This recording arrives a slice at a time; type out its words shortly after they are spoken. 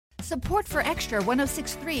Support for Extra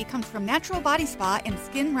 106.3 comes from Natural Body Spa and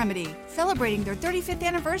Skin Remedy, celebrating their 35th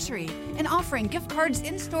anniversary and offering gift cards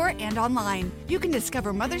in-store and online. You can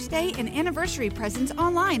discover Mother's Day and anniversary presents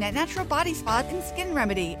online at Natural Body Spa and Skin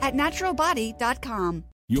Remedy at naturalbody.com.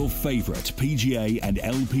 Your favorite PGA and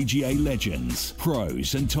LPGA legends,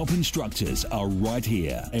 pros and top instructors are right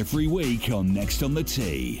here every week on Next on the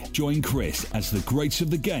Tee. Join Chris as the greats of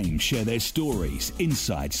the game share their stories,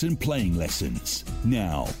 insights and playing lessons.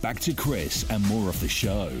 Now, back to Chris and more of the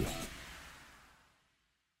show.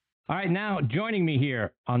 All right, now joining me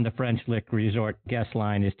here on the French Lick Resort guest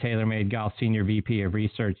line is TaylorMade Golf Senior VP of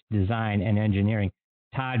Research, Design, and Engineering,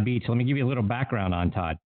 Todd Beach. Let me give you a little background on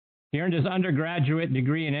Todd. He earned his undergraduate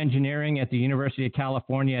degree in engineering at the University of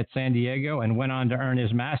California at San Diego and went on to earn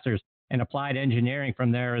his master's in applied engineering from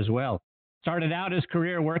there as well. Started out his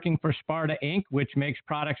career working for Sparta Inc., which makes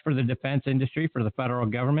products for the defense industry for the federal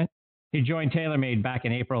government. He joined TaylorMade back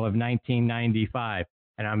in April of 1995,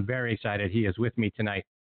 and I'm very excited he is with me tonight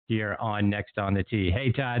here on Next on the Tee.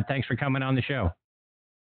 Hey, Todd, thanks for coming on the show.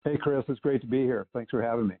 Hey, Chris, it's great to be here. Thanks for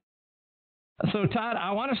having me. So, Todd,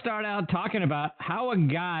 I want to start out talking about how a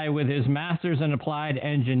guy with his master's in applied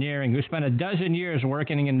engineering, who spent a dozen years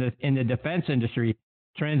working in the defense industry,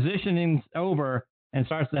 transitioning over and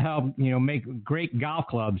starts to help make great golf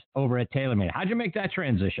clubs over at TaylorMade. How'd you make that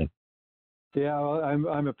transition? Yeah, well,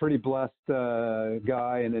 I'm a pretty blessed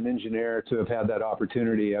guy and an engineer to have had that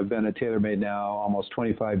opportunity. I've been at TaylorMade now almost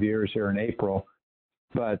 25 years here in April.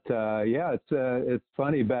 But yeah, it's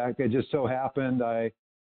funny. It just so happened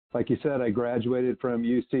like you said, I graduated from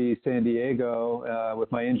UC San Diego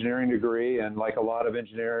with my engineering degree, and like a lot of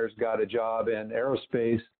engineers, got a job in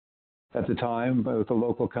aerospace at the time with a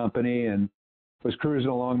local company and was cruising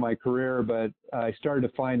along my career. But I started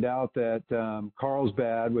to find out that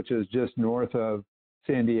Carlsbad, which is just north of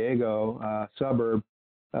San Diego suburb,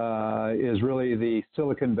 is really the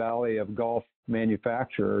Silicon Valley of golf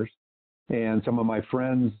manufacturers. And some of my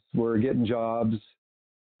friends were getting jobs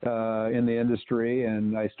in the industry,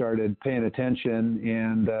 and I started paying attention,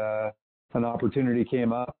 and an opportunity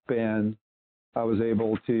came up, and I was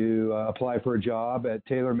able to apply for a job at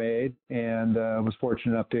TaylorMade, and was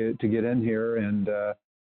fortunate enough to get in here, and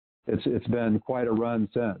it's been quite a run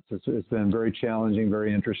since. It's been very challenging,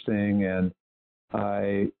 very interesting, and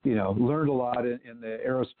I learned a lot in the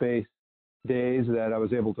aerospace days that I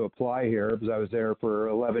was able to apply here, because I was there for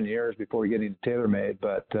 11 years before getting to TaylorMade.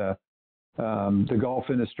 But the golf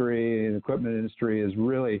industry and equipment industry is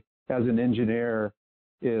really, as an engineer,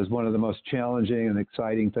 is one of the most challenging and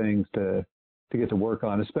exciting things to get to work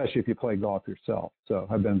on, especially if you play golf yourself. So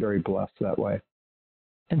I've been very blessed that way.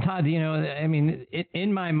 And Todd,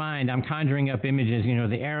 in my mind, I'm conjuring up images,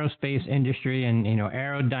 the aerospace industry and,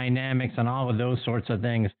 aerodynamics and all of those sorts of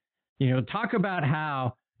things. Talk about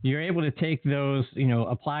how you're able to take those,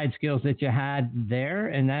 applied skills that you had there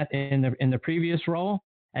in the previous role,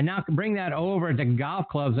 and now bring that over to golf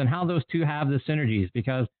clubs, and how those two have the synergies,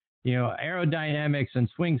 because, aerodynamics and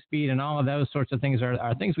swing speed and all of those sorts of things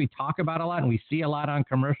are things we talk about a lot and we see a lot on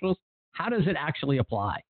commercials. How does it actually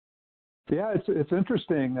apply? Yeah, it's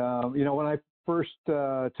interesting. When I first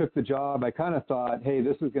took the job, I kind of thought, hey,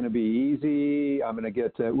 this is going to be easy. I'm going to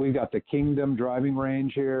get we got the Kingdom driving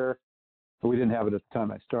range here. We didn't have it at the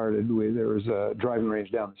time I started. There was a driving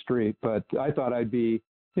range down the street, but I thought I'd be,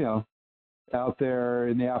 out there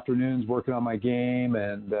in the afternoons working on my game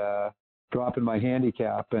and dropping my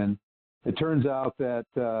handicap. And it turns out that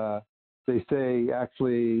they say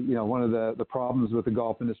actually, one of the problems with the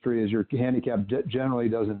golf industry is your handicap generally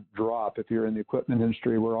doesn't drop. If you're in the equipment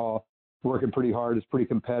industry, we're all working pretty hard. It's pretty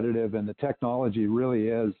competitive, and the technology really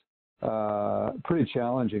is pretty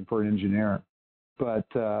challenging for an engineer. But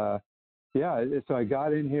yeah, so I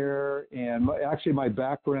got in here, and my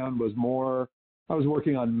background was more, I was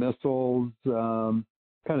working on missiles, kind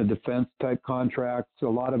of defense type contracts, a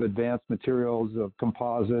lot of advanced materials of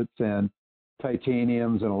composites and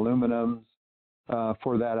titaniums and aluminums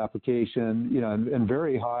for that application, and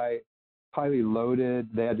very highly loaded.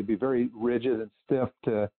 They had to be very rigid and stiff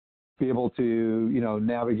to be able to,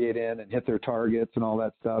 navigate in and hit their targets and all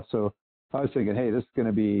that stuff. So I was thinking, hey, this is going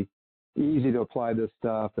to be easy to apply this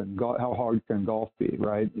stuff, and how hard can golf be,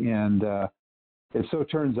 right? And it so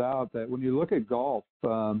turns out that when you look at golf,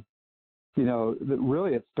 that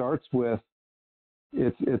really it starts with,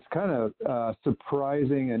 it's kind of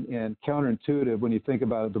surprising and counterintuitive when you think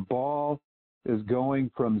about it. The ball is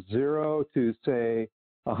going from 0 to, say,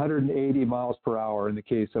 180 miles per hour in the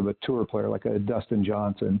case of a tour player like a Dustin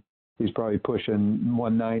Johnson. He's probably pushing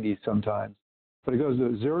 190 sometimes. But it goes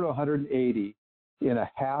to 0 to 180 in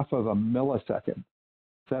a half of a millisecond.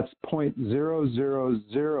 That's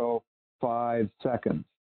 0.0005 seconds.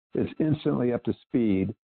 It's instantly up to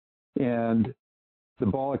speed, and the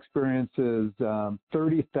ball experiences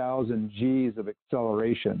 30,000 Gs of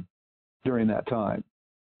acceleration during that time.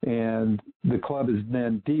 And the club is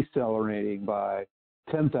then decelerating by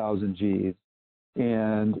 10,000 Gs.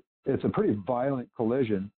 And it's a pretty violent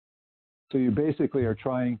collision. So you basically are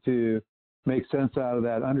trying to make sense out of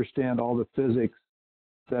that, understand all the physics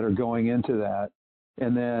that are going into that.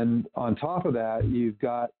 And then on top of that, you've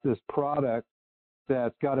got this product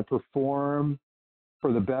that's got to perform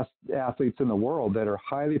for the best athletes in the world that are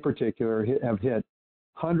highly particular, have hit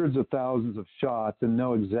hundreds of thousands of shots and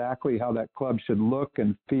know exactly how that club should look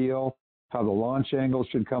and feel, how the launch angle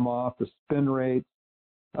should come off, the spin rate.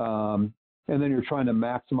 And then you're trying to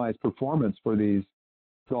maximize performance for these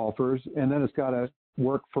golfers. And then it's got to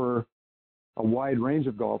work for a wide range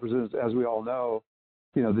of golfers. As we all know,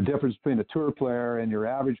 the difference between a tour player and your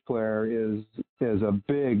average player is a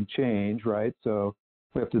big change, right? So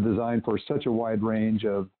we have to design for such a wide range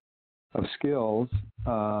of skills.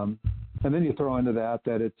 And then you throw into that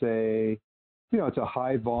it's a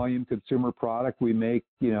high volume consumer product. We make,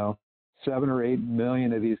 7 or 8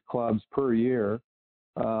 million of these clubs per year.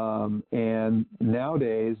 And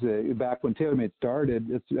nowadays, back when TaylorMade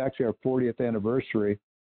started, it's actually our 40th anniversary.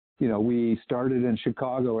 We started in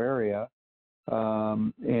Chicago area,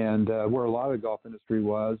 and where a lot of the golf industry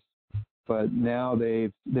was. But now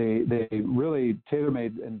they really,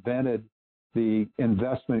 TaylorMade invented the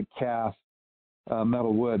investment cast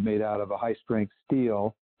metal wood made out of a high strength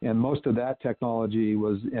steel, and most of that technology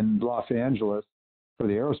was in Los Angeles for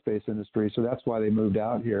the aerospace industry. So that's why they moved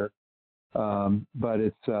out here. But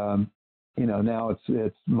it's now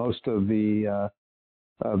it's most of the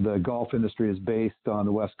golf industry is based on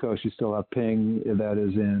the West Coast. You still have Ping that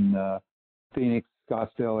is in Phoenix,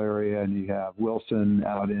 Scottsdale area, and you have Wilson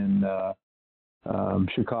out in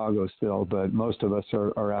Chicago still, but most of us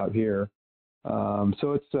are out here.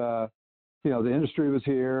 So it's, the industry was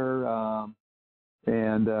here,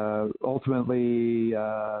 and ultimately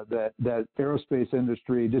that aerospace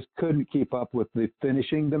industry just couldn't keep up with the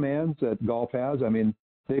finishing demands that golf has. I mean,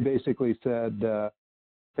 they basically said,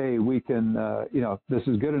 hey, we can, this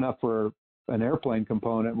is good enough for an airplane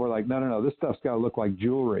component. We're like, no, this stuff's got to look like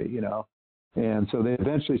jewelry, And so they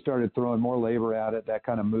eventually started throwing more labor at it. That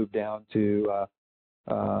kind of moved down to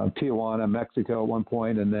Tijuana, Mexico at one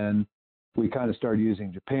point, and then we kind of started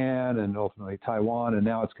using Japan and ultimately Taiwan, and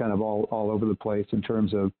now it's kind of all over the place in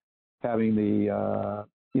terms of having the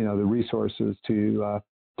the resources to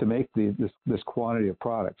make this quantity of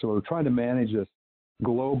product. So we're trying to manage this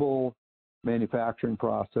global manufacturing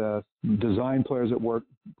process, design players that work,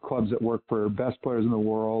 clubs that work for best players in the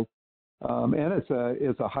world. And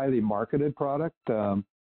it's a highly marketed product.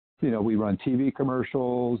 We run TV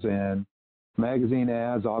commercials and magazine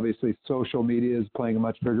ads. Obviously, social media is playing a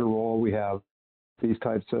much bigger role. We have these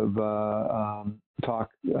types of talk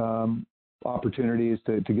opportunities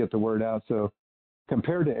to get the word out. So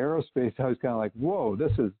compared to aerospace, I was kind of like, whoa,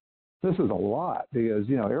 this is a lot, because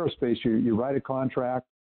aerospace, you write a contract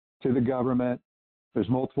to the government. There's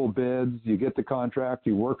multiple bids. You get the contract.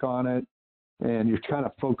 You work on it. And you're kind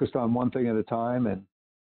of focused on one thing at a time. And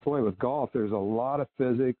boy, with golf, there's a lot of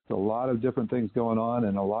physics, a lot of different things going on,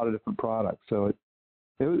 and a lot of different products. So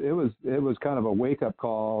it was kind of a wake up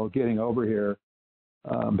call getting over here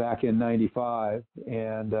back in '95,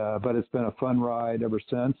 and but it's been a fun ride ever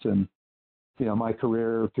since. And my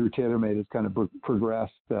career through TaylorMade has kind of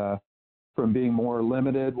progressed from being more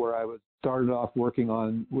limited, where I started off working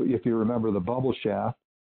on, if you remember, the bubble shaft.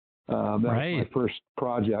 That was my first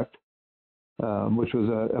project. Which was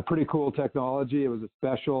a pretty cool technology. It was a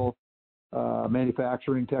special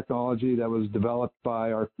manufacturing technology that was developed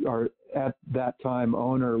by our at that time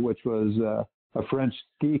owner, which was a French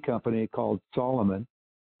ski company called Salomon.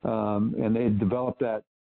 And they developed that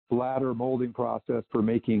ladder molding process for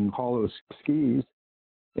making hollow skis.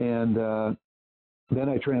 And then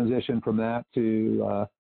I transitioned from that to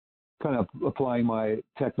kind of applying my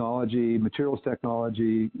technology, materials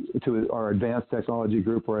technology, to our advanced technology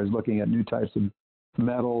group, where I was looking at new types of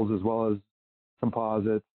metals as well as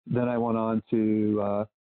composites. Then I went on to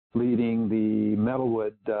leading the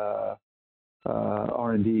metalwood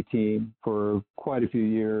R&D team for quite a few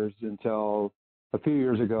years, until a few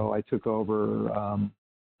years ago I took over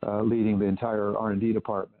leading the entire R&D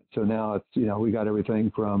department. So now it's, we got everything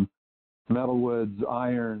from metalwoods,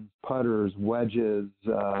 irons, putters, wedges,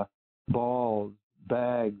 balls,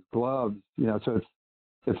 bags, gloves, so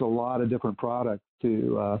it's a lot of different products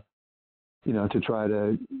to try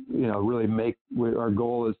to, really make, our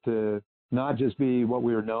goal is to not just be what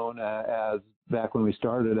we were known as back when we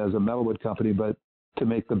started as a metalwood company, but to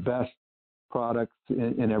make the best products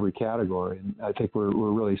in every category. And I think we're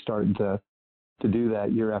really starting to do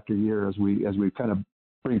that year after year as we kind of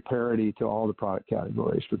bring parity to all the product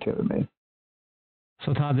categories for TaylorMade.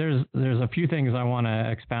 So Todd, there's a few things I want to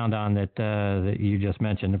expound on that you just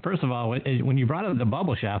mentioned. First of all, when you brought up the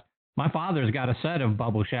bubble shaft, my father's got a set of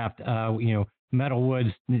bubble shaft, metal woods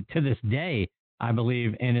to this day, I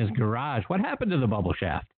believe, in his garage. What happened to the bubble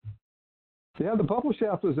shaft? Yeah, the bubble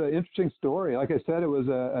shaft was an interesting story. Like I said, it was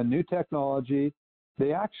a new technology.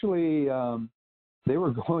 They actually they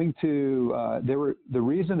were going to the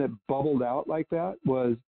reason it bubbled out like that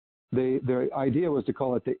was their idea was to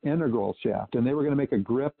call it the integral shaft, and they were going to make a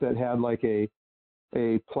grip that had like a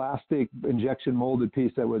plastic injection molded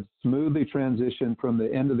piece that would smoothly transition from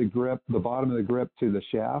the end of the grip, the bottom of the grip, to the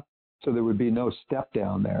shaft, so there would be no step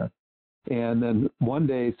down there. And then one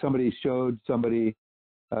day somebody showed somebody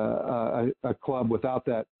a club without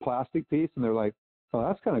that plastic piece, and they're like, "Oh,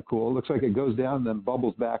 that's kind of cool. It looks like it goes down and then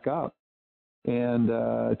bubbles back up." And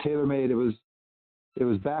TaylorMade, it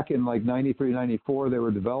was back in like 93, 94, they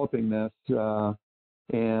were developing this,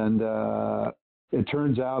 and it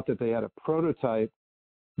turns out that they had a prototype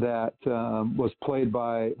that was played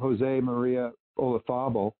by Jose Maria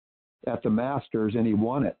Olazabal at the Masters, and he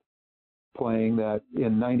won it playing that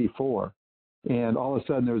in 94. And all of a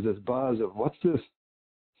sudden there was this buzz of, what's this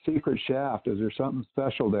secret shaft? Is there something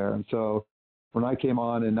special there? And so when I came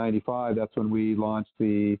on in 95, that's when we launched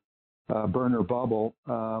the Burner Bubble,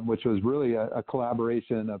 which was really a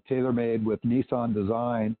collaboration of TaylorMade with Nissan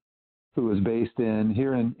Design, who was based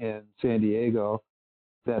here in San Diego,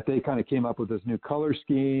 that they kind of came up with this new color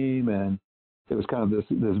scheme, and it was kind of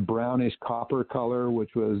this brownish copper color,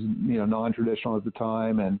 which was non-traditional at the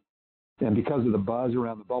time, and because of the buzz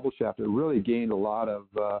around the bubble shaft, it really gained a lot of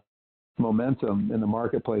momentum in the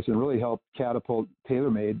marketplace and really helped catapult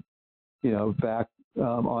TaylorMade, back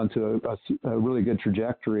onto a really good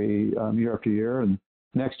trajectory year after year. And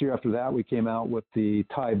next year after that, we came out with the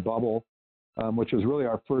Tie Bubble, which was really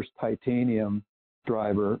our first titanium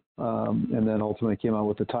driver, and then ultimately came out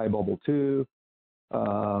with the Tie Bubble 2.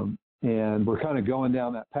 And we're kind of going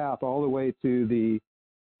down that path all the way to the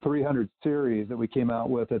 300 series that we came out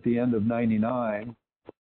with at the end of 99,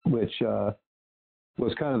 which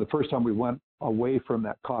was kind of the first time we went away from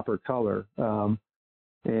that copper color.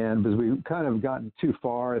 And because we kind of gotten too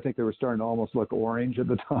far, I think they were starting to almost look orange at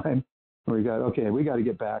the time. We got to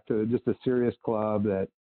get back to just a serious club that,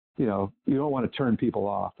 you don't want to turn people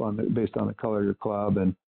off based on the color of your club.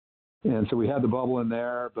 And so we had the bubble in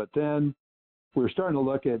there, but then we were starting to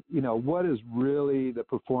look at, what is really the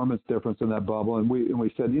performance difference in that bubble. And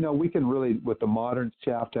we said, we can really, with the modern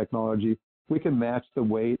shaft technology, we can match the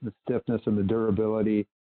weight, the stiffness, and the durability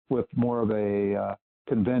with more of a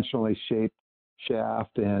conventionally shaped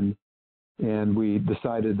shaft. And we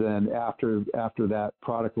decided then after that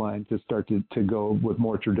product line to start to go with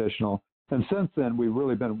more traditional. And since then, we've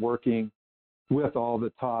really been working with all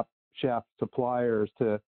the top shaft suppliers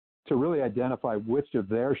to really identify which of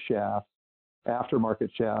their shafts, aftermarket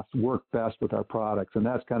shafts, work best with our products. And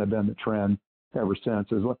that's kind of been the trend ever since,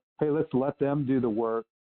 is, hey, let's let them do the work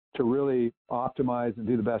to really optimize and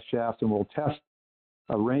do the best shafts, and we'll test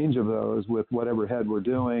a range of those with whatever head we're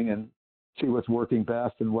doing and see what's working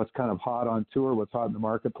best and what's kind of hot on tour, what's hot in the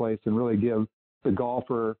marketplace, and really give the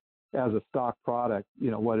golfer as a stock product,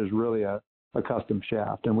 what is really a custom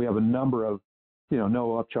shaft. And we have a number of,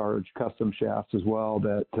 no upcharge custom shafts as well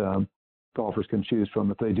that golfers can choose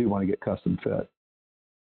from if they do want to get custom fit.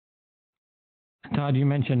 Todd, you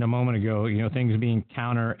mentioned a moment ago, things being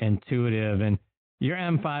counterintuitive, and your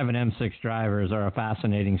M5 and M6 drivers are a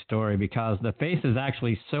fascinating story because the face is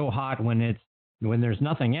actually so hot when there's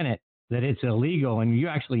nothing in it that it's illegal, and you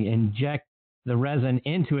actually inject the resin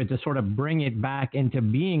into it to sort of bring it back into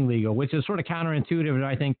being legal, which is sort of counterintuitive to,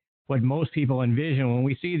 I think, what most people envision. When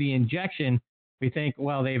we see the injection, we think,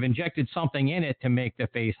 well, they've injected something in it to make the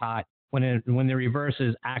face hot, when the reverse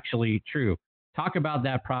is actually true. Talk about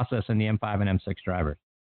that process in the M5 and M6 drivers.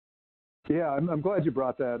 Yeah, I'm glad you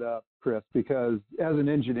brought that up, Chris, because as an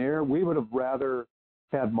engineer, we would have rather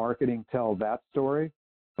had marketing tell that story,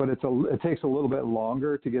 but it takes a little bit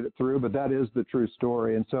longer to get it through, but that is the true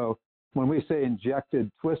story. And so when we say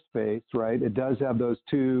injected twist face, right, it does have those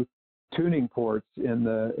two tuning ports in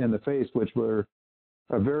the face, which were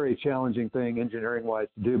a very challenging thing engineering-wise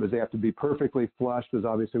to do, because they have to be perfectly flush, because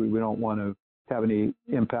obviously we don't want to have any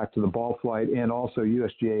impact to the ball flight. And also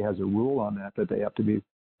USGA has a rule on that they have to be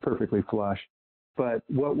perfectly flush. But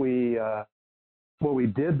what we what we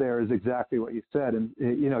did there is exactly what you said. And,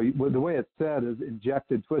 the way it's said is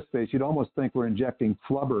injected twist face. You'd almost think we're injecting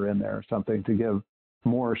flubber in there or something to give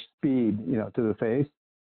more speed, to the face,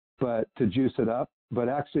 but to juice it up. But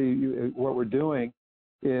actually, what we're doing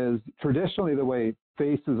is traditionally the way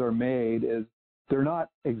faces are made is they're not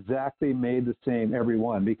exactly made the same, every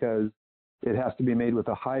one, because it has to be made with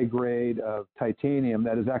a high grade of titanium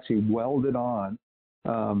that is actually welded on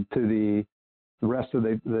to the rest of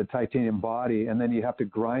the titanium body. And then you have to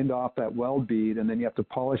grind off that weld bead, and then you have to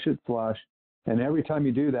polish it flush. And every time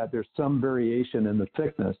you do that, there's some variation in the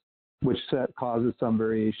thickness, which causes some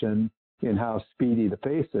variation in how speedy the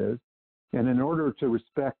face is. And in order to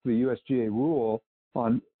respect the USGA rule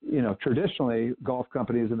on, traditionally golf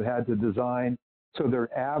companies have had to design so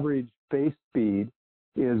their average face speed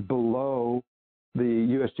is below the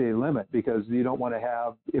USGA limit, because you don't want to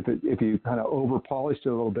have, if you kind of over polished it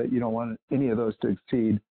a little bit, you don't want any of those to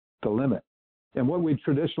exceed the limit. And what we've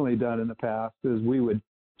traditionally done in the past is we would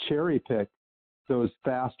cherry pick those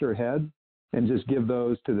faster heads and just give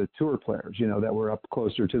those to the tour players, that were up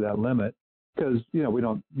closer to that limit, because, we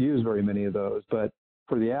don't use very many of those. But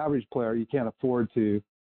for the average player, you can't afford to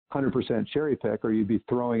 100% cherry pick, or you'd be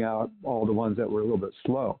throwing out all the ones that were a little bit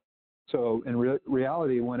slow. So in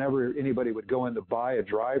reality, whenever anybody would go in to buy a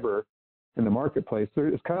driver in the marketplace,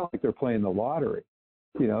 it's kind of like they're playing the lottery.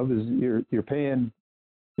 You're paying,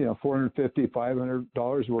 $450,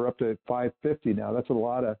 $500. We're up to $550 now. That's a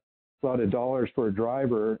lot of dollars for a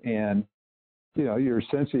driver, and you're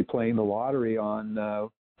essentially playing the lottery on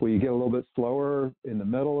will you get a little bit slower, in the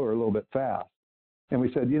middle, or a little bit fast. And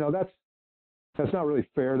we said, that's not really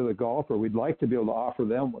fair to the golfer. We'd like to be able to offer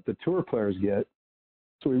them what the tour players get.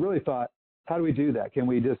 So we really thought, how do we do that? Can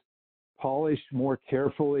we just polish more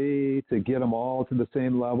carefully to get them all to the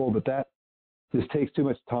same level? But that just takes too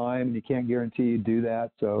much time, and you can't guarantee you do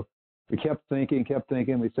that. So we kept thinking.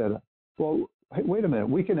 We said, well, hey, wait a minute.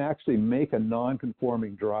 We can actually make a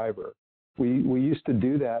non-conforming driver. We used to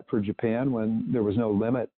do that for Japan when there was no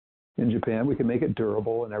limit in Japan. We could make it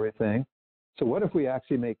durable and everything. So what if we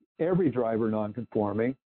actually make every driver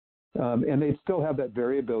non-conforming? And they'd still have that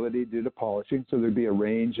variability due to polishing. So there'd be a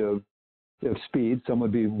range of speed. Some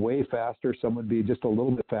would be way faster. Some would be just a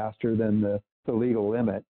little bit faster than the legal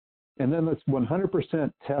limit. And then let's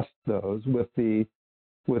 100% test those with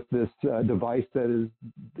this device that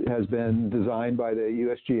has been designed by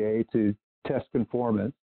the USGA to test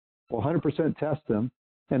conformance. We'll 100% test them,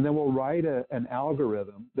 and then we'll write an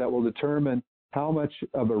algorithm that will determine how much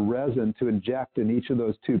of a resin to inject in each of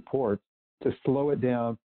those two ports to slow it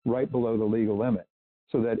down right below the legal limit,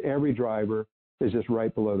 so that every driver is just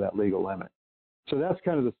right below that legal limit. So that's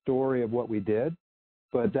kind of the story of what we did,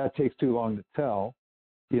 but that takes too long to tell,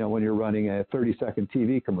 when you're running a 30-second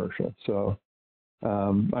TV commercial. So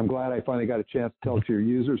I'm glad I finally got a chance to tell it to your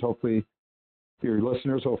users, hopefully your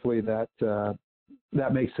listeners, hopefully that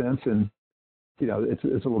makes sense. And, it's a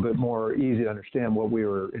little bit more easy to understand what we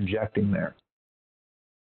were injecting there.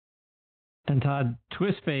 And Todd,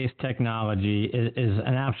 twist face technology is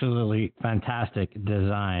an absolutely fantastic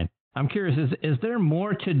design. I'm curious, is there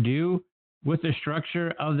more to do with the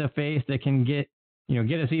structure of the face that can get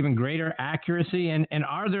us even greater accuracy? And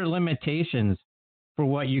are there limitations for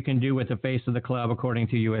what you can do with the face of the club according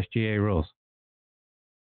to USGA rules?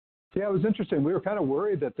 Yeah, it was interesting. We were kind of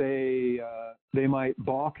worried that they might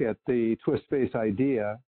balk at the twist face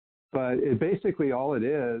idea, but basically all it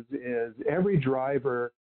is every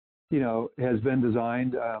driver has been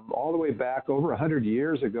designed all the way back over 100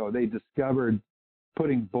 years ago. They discovered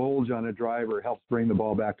putting bulge on a driver helps bring the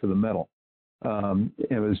ball back to the middle.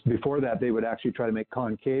 It was before that they would actually try to make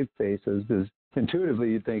concave faces, because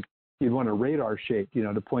intuitively you'd think you'd want a radar shape,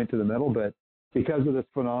 to point to the middle. But because of this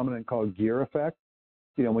phenomenon called gear effect,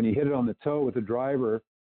 when you hit it on the toe with the driver,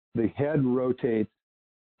 the head rotates.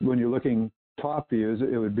 When you're looking top views,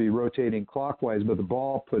 it would be rotating clockwise, but the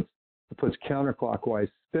ball puts counterclockwise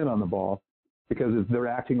spin on the ball, because they're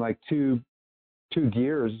acting like two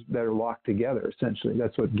gears that are locked together, essentially.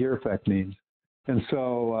 That's what gear effect means. And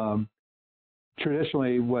so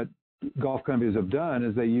traditionally what golf companies have done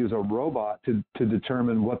is they use a robot to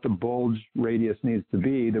determine what the bulge radius needs to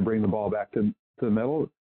be to bring the ball back to the middle.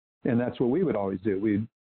 And that's what we would always do. We'd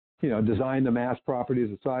design the mass properties,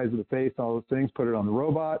 the size of the face, all those things, put it on the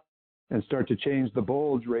robot, and start to change the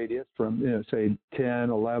bulge radius from, say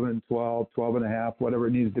 10, 11, 12, 12 and a half, whatever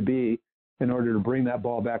it needs to be, in order to bring that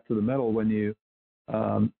ball back to the middle when you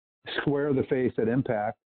square the face at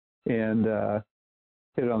impact and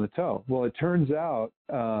hit it on the toe. Well, it turns out,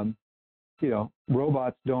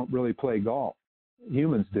 robots don't really play golf.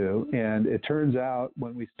 Humans do. And it turns out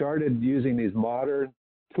when we started using these modern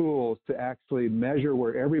tools to actually measure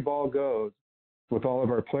where every ball goes with all of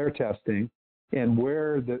our player testing and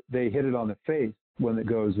where they hit it on the face when it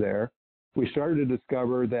goes there, we started to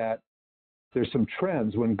discover that there's some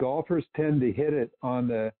trends when golfers tend to hit it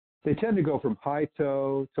they tend to go from high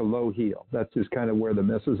toe to low heel. That's just kind of where the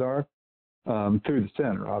misses are, through the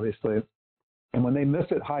center, obviously. And when they miss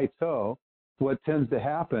it high toe, what tends to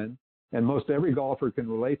happen, and most every golfer can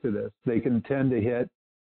relate to this, they can tend to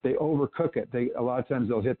they overcook it. A lot of times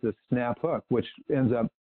they'll hit the snap hook, which ends up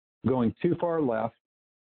going too far left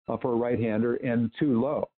for a right-hander and too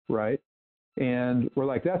low, right? And we're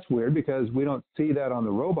like, that's weird because we don't see that on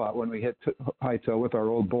the robot when we hit high toe with our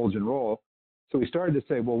old bulge and roll. So we started to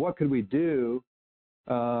say, well, what could we do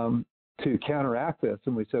to counteract this?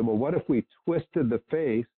 And we said, well, what if we twisted the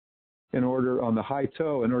face on the high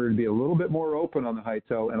toe in order to be a little bit more open on the high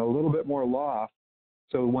toe and a little bit more loft.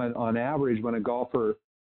 So on average, when a golfer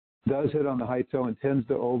does hit on the high toe and tends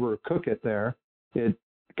to overcook it there, it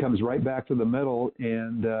comes right back to the middle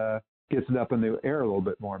and gets it up in the air a little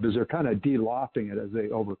bit more because they're kind of de-lofting it as they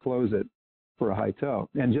overclose it for a high toe.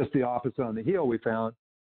 And just the opposite on the heel, we found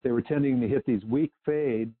they were tending to hit these weak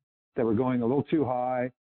fades that were going a little too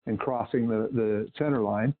high and crossing the center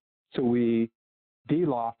line. So we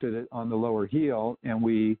de-lofted it on the lower heel and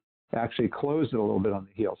we actually closed it a little bit on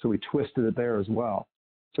the heel. So we twisted it there as well.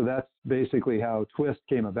 So that's basically how Twist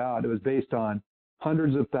came about. It was based on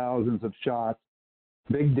hundreds of thousands of shots,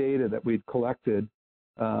 big data that we'd collected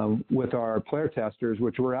with our player testers,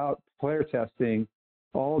 which were out player testing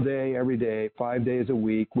all day, every day, 5 days a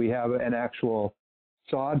week. We have an actual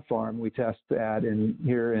sod farm we test at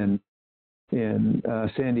here in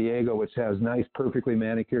San Diego, which has nice, perfectly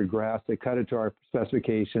manicured grass. They cut it to our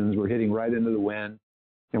specifications. We're hitting right into the wind,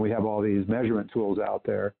 and we have all these measurement tools out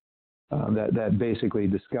there that basically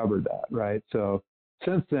discovered that, right? So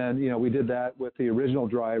since then, we did that with the original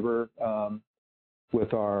driver,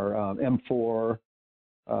 with our M4,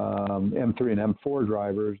 M3 and M4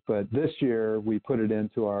 drivers. But this year, we put it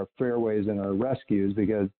into our fairways and our rescues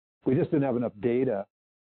because we just didn't have enough data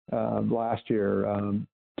last year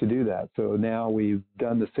to do that. So now we've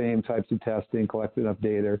done the same types of testing, collected enough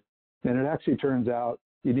data, and it actually turns out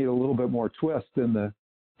you need a little bit more twist in the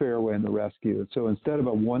fairway and the rescue. So instead of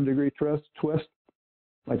a 1 degree twist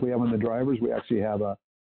like we have on the drivers, we actually have a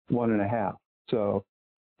 1.5. So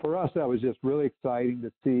for us, that was just really exciting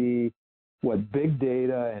to see what big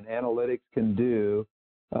data and analytics can do,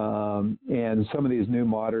 and some of these new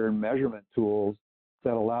modern measurement tools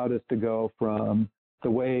that allowed us to go from the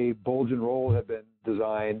way bulge and roll had been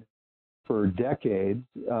designed for decades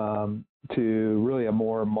to really a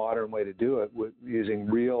more modern way to do it with using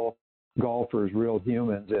real golfers, real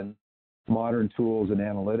humans, and modern tools and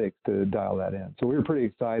analytics to dial that in. So we were pretty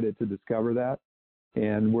excited to discover that.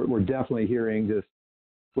 And we're definitely hearing just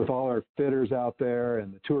with all our fitters out there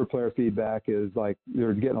and the tour player feedback is like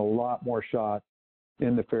they're getting a lot more shots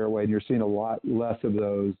in the fairway, and you're seeing a lot less of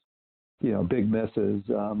those big misses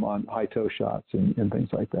on high toe shots and things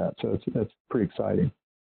like that. So that's pretty exciting.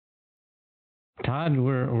 Todd,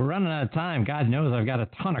 we're running out of time. God knows I've got a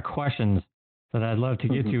ton of questions that I'd love to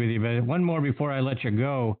get to with you. But one more before I let you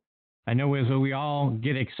go. I know as we all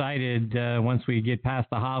get excited once we get past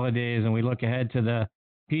the holidays and we look ahead to the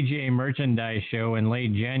PGA Merchandise Show in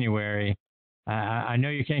late January. I know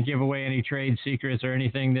you can't give away any trade secrets or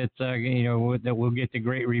anything that we'll get the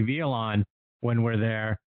great reveal on when we're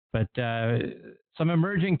there. But some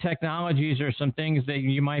emerging technologies or some things that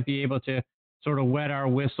you might be able to sort of wet our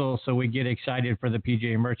whistle so we get excited for the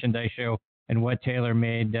PGA Merchandise Show and what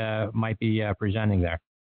TaylorMade might be presenting there.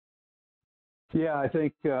 Yeah, I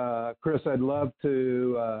think, Chris, I'd love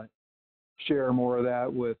to share more of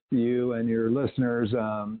that with you and your listeners.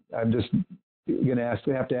 I'm just going to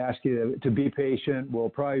have to ask you to be patient. We'll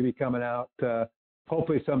probably be coming out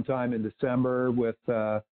hopefully sometime in December with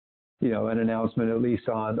an announcement at least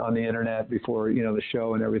on the internet before the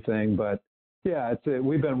show and everything. But yeah,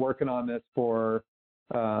 we've been working on this for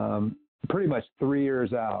pretty much 3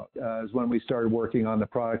 years out is when we started working on the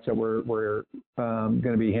products that we're going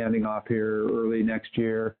to be handing off here early next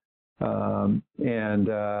year. And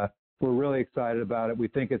we're really excited about it. We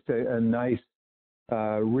think it's a nice,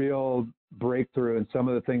 real breakthrough in some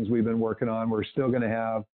of the things we've been working on. We're still going to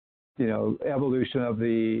have, evolution of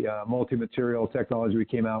the multi-material technology we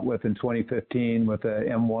came out with in 2015 with the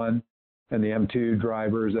M1 and the M2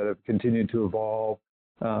 drivers that have continued to evolve.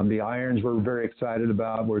 The irons we're very excited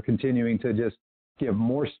about. We're continuing to just give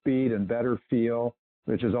more speed and better feel,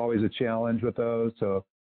 which is always a challenge with those. So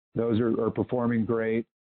those are performing great.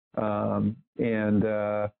 We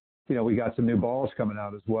got some new balls coming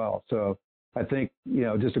out as well. So I think,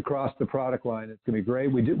 just across the product line, it's going to be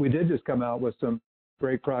great. We did just come out with some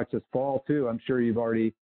great products this fall too. I'm sure you've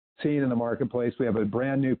already seen in the marketplace. We have a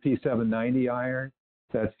brand new P790 iron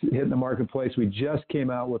that's hitting the marketplace. We just came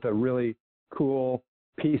out with a really cool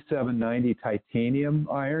P790 titanium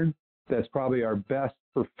iron that's probably our best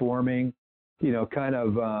performing,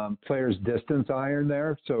 player's distance iron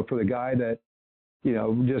there. So for the guy that,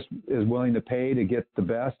 just is willing to pay to get the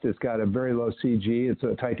best, it's got a very low CG. It's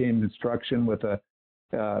a titanium construction with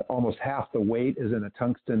almost half the weight is in a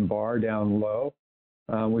tungsten bar down low.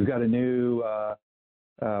 We've got a new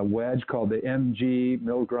wedge called the MG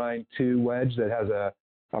Mill Grind 2 wedge that has a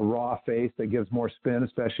raw face that gives more spin,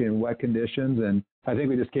 especially in wet conditions. And I think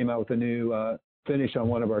we just came out with a new finish on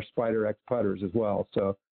one of our Spider X putters as well.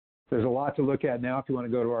 So there's a lot to look at now. If you want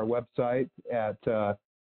to go to our website at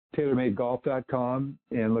TaylorMadeGolf.com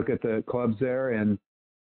and look at the clubs there, and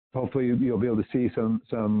hopefully you'll be able to see some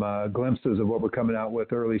glimpses of what we're coming out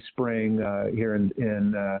with early spring here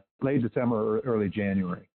in late December or early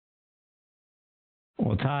January.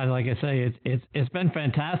 Well, Todd, like I say, it's been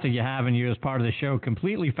fantastic having you as part of the show.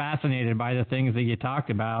 Completely fascinated by the things that you talked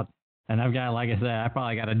about, and I've got, like I said, I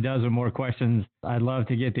probably got a dozen more questions I'd love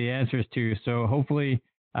to get the answers to. So hopefully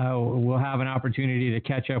we'll have an opportunity to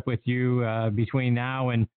catch up with you between now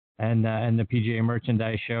and the PGA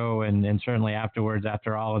Merchandise Show, and certainly afterwards,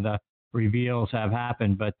 after all of the reveals have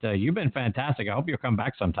happened. But you've been fantastic. I hope you'll come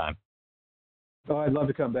back sometime. Oh, I'd love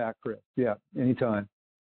to come back, Chris. Yeah, anytime.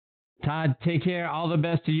 Todd, take care. All the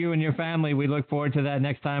best to you and your family. We look forward to that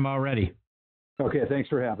next time already. Okay, thanks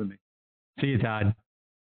for having me. See you, Todd.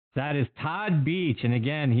 That is Todd Beach. And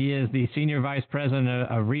again, he is the Senior Vice President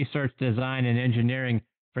of Research, Design, and Engineering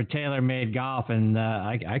for TaylorMade Golf. And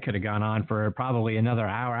I could have gone on for probably another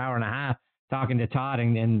hour and a half talking to Todd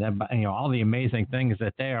and all the amazing things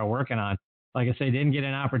that they are working on. Like I say, didn't get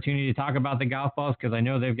an opportunity to talk about the golf balls because I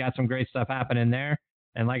know they've got some great stuff happening there.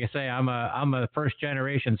 And like I say, I'm a first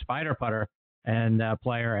generation Spider putter and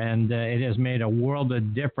player, and it has made a world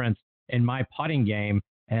of difference in my putting game.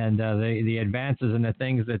 And the advances and the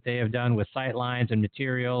things that they have done with sight lines and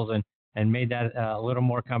materials and made that a little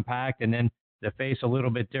more compact, and then the face a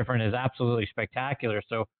little bit different is absolutely spectacular.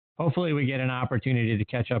 So hopefully we get an opportunity to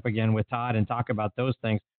catch up again with Todd and talk about those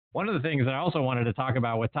things. One of the things that I also wanted to talk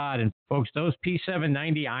about with Todd, and folks, those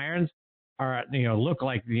P790 irons are, look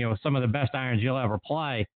like, some of the best irons you'll ever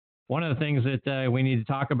play. One of the things that we need to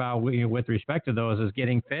talk about with respect to those is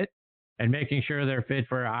getting fit and making sure they're fit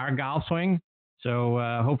for our golf swing.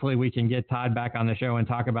 So hopefully we can get Todd back on the show and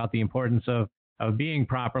talk about the importance of being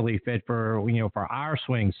properly fit for, for our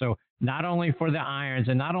swing. So not only for the irons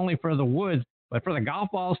and not only for the woods, but for the golf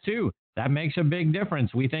balls too. That makes a big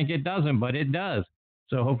difference. We think it doesn't, but it does.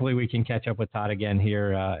 So hopefully we can catch up with Todd again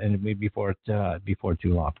here before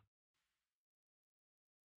too long.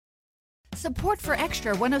 Support for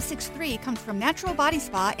Extra 106.3 comes from Natural Body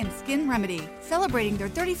Spa and Skin Remedy, celebrating their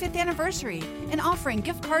 35th anniversary and offering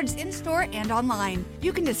gift cards in-store and online.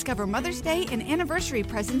 You can discover Mother's Day and anniversary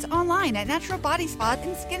presents online at Natural Body Spa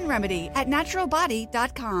and Skin Remedy at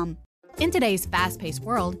naturalbody.com. In today's fast-paced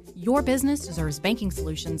world, your business deserves banking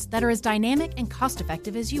solutions that are as dynamic and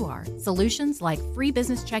cost-effective as you are. Solutions like free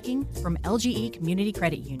business checking from LGE Community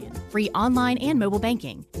Credit Union, free online and mobile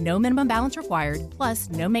banking, no minimum balance required, plus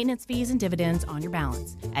no maintenance fees and dividends on your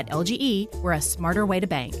balance. At LGE, we're a smarter way to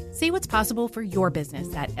bank. See what's possible for your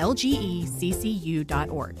business at lgeccu.org.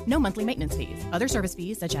 No monthly maintenance fees. Other service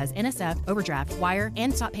fees such as NSF, overdraft, wire,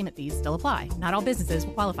 and stop payment fees still apply. Not all businesses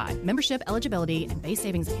will qualify. Membership eligibility and base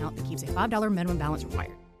savings account that keeps a $5 minimum balance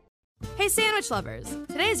required. Hey sandwich lovers,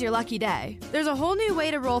 today's your lucky day. There's a whole new way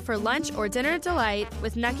to roll for lunch or dinner delight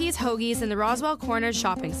with Nucky's Hoagies in the Roswell Corners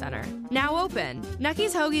Shopping Center. Now open.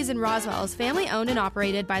 Nucky's Hoagies in Roswell is family owned and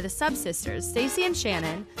operated by the Sub-Sisters, Stacy and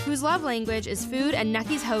Shannon, whose love language is food, and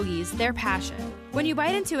Nucky's Hoagies, their passion. When you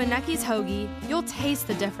bite into a Nucky's Hoagie, you'll taste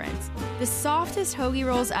the difference. The softest hoagie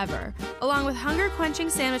rolls ever, along with hunger-quenching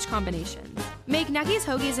sandwich combinations. Make Nucky's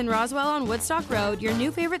Hoagies in Roswell on Woodstock Road your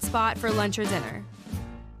new favorite spot for lunch or dinner.